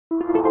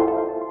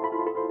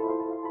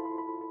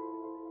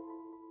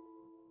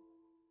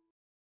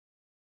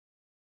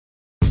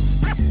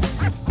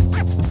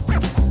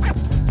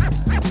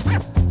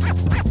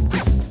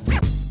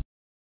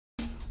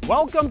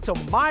Welcome to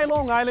My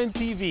Long Island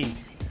TV.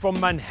 From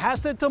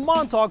Manhasset to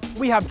Montauk,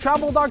 we have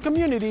traveled our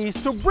communities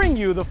to bring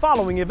you the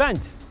following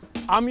events.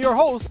 I'm your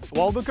host,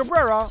 Waldo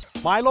Cabrera.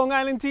 My Long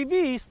Island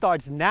TV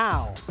starts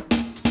now.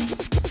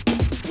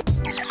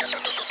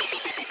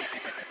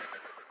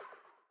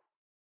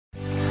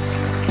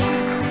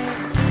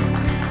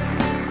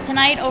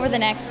 Tonight, over the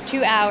next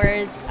 2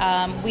 hours,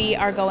 we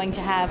are going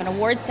to have an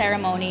award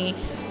ceremony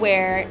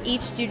where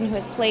each student who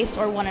has placed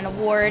or won an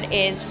award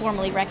is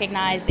formally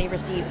recognized. They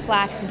receive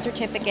plaques and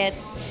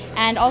certificates,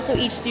 and also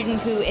each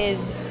student who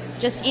is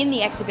just in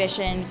the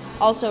exhibition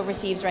also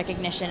receives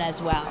recognition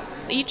as well.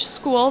 Each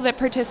school that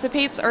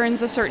participates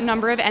earns a certain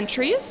number of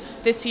entries.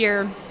 This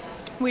year,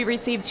 we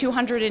received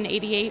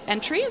 288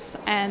 entries,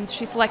 and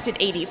she selected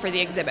 80 for the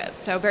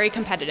exhibit, so very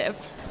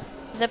competitive.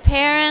 The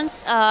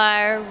parents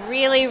are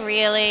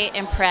really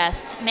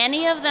impressed.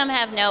 Many of them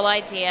have no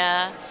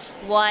idea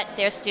what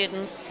their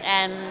students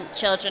and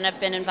children have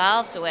been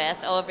involved with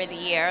over the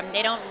year.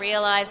 They don't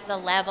realize the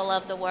level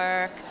of the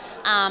work.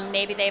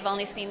 Maybe they've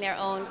only seen their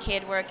own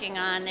kid working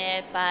on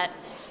it, but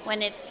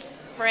when it's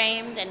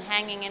framed and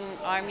hanging in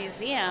our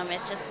museum,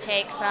 it just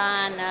takes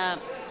on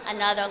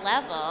another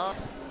level.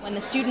 When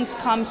the students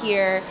come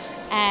here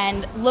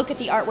and look at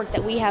the artwork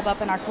that we have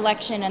up in our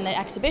collection and the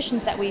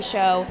exhibitions that we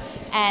show,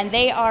 and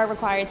they are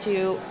required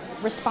to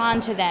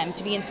respond to them,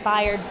 to be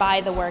inspired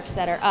by the works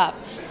that are up.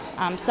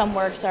 Some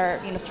works are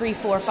 300,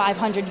 400,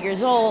 500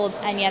 years old,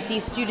 and yet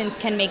these students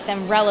can make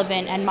them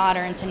relevant and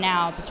modern to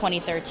now, to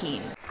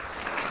 2013.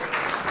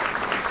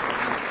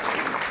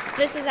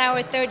 This is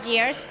our third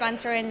year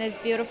sponsoring this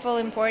beautiful,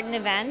 important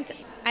event.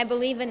 I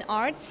believe in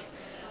arts,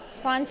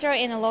 sponsor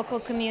in a local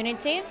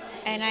community,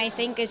 and I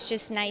think it's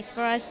just nice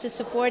for us to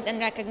support and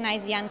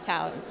recognize young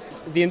talents.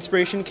 The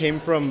inspiration came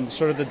from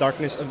sort of the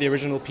darkness of the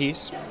original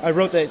piece. I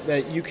wrote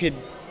that you could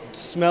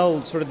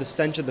smell sort of the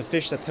stench of the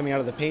fish that's coming out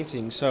of the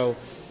painting, so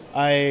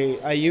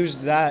I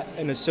used that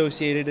and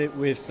associated it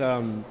with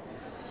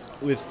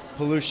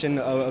pollution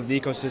of the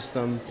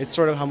ecosystem. It's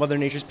sort of how Mother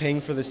Nature's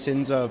paying for the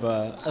sins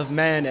of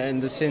man,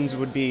 and the sins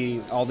would be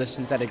all the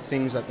synthetic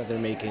things that they're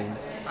making.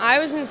 I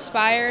was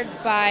inspired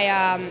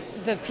by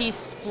the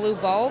piece Blue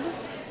Bulb.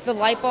 The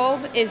light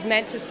bulb is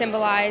meant to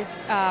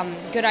symbolize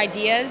good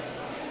ideas,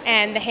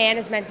 and the hand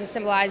is meant to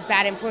symbolize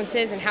bad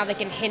influences and how they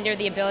can hinder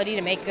the ability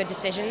to make good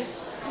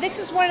decisions. This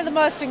is one of the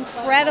most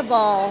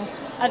incredible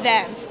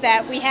events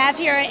that we have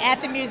here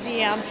at the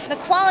museum. The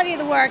quality of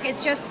the work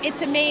is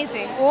it's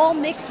amazing. All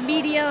mixed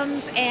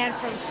mediums, and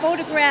from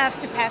photographs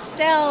to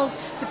pastels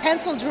to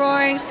pencil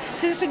drawings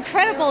to this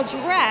incredible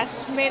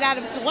dress made out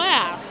of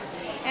glass.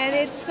 And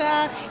it's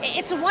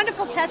a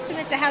wonderful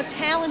testament to how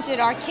talented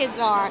our kids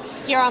are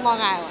here on Long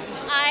Island.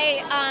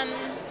 I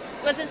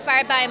was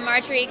inspired by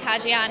Marjorie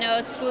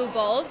Caggiano's Blue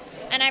Bulb,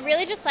 and I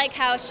really just like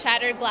how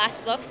shattered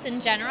glass looks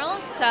in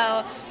general,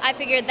 so I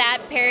figured that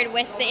paired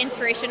with the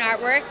inspiration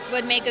artwork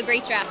would make a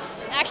great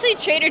dress. Actually,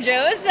 Trader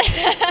Joe's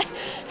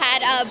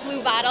had a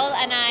blue bottle,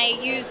 and I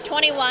used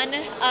 21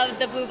 of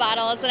the blue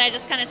bottles, and I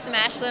just kind of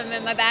smashed them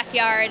in my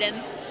backyard, and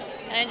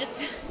I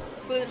just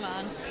blew them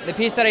on. The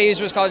piece that I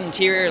used was called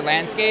Interior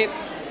Landscape,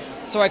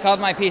 so I called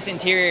my piece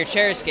Interior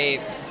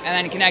Chairscape, and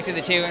then connected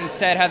the two and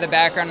said how the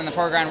background and the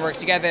foreground worked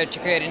together to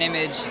create an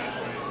image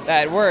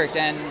that worked,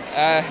 and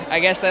I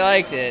guess they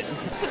liked it.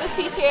 For this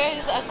piece here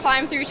is a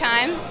Climb Through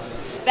Time.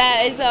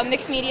 That is a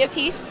mixed media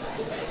piece,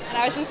 and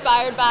I was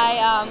inspired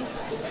by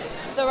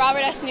the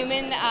Robert S.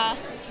 Newman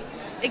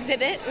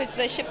exhibit, which is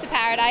the Ship to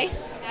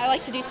Paradise. I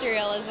like to do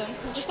surrealism,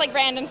 just like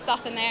random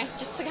stuff in there,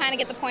 just to kind of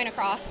get the point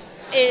across.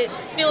 It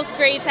feels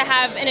great to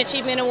have an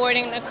achievement award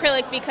in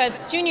acrylic because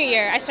junior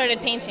year I started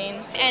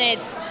painting, and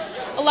it's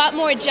a lot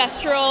more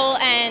gestural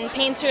and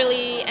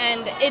painterly,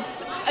 and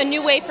it's a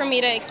new way for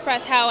me to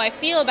express how I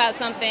feel about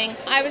something.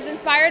 I was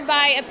inspired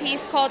by a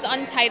piece called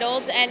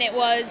Untitled, and it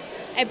was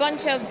a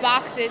bunch of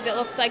boxes, it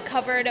looked like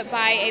covered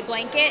by a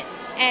blanket,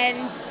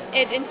 and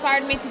it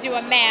inspired me to do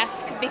a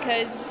mask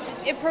because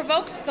it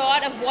provokes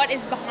thought of what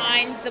is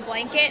behind the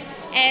blanket,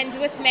 and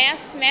with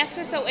masks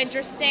are so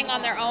interesting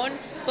on their own,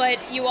 but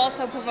you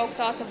also provoke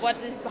thoughts of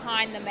what is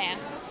behind the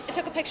mask. I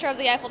took a picture of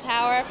the Eiffel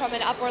Tower from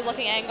an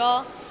upward-looking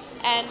angle,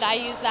 and I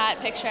used that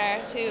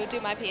picture to do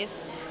my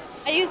piece.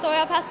 I used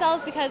oil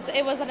pastels because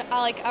it was a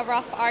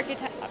rough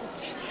hardness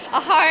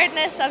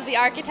of the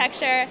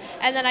architecture,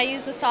 and then I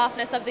used the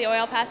softness of the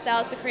oil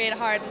pastels to create a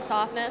hardened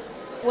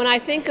softness. When I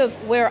think of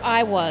where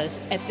I was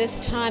at this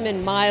time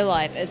in my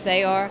life as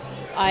they are,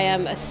 I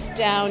am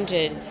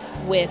astounded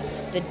with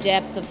the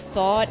depth of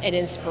thought and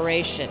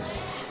inspiration.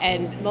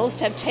 And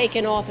most have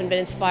taken off and been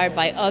inspired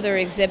by other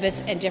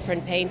exhibits and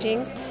different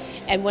paintings.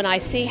 And when I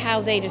see how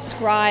they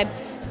describe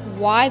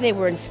why they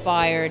were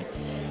inspired,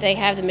 they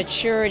have the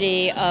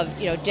maturity of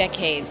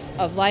decades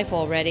of life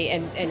already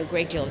and a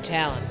great deal of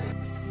talent.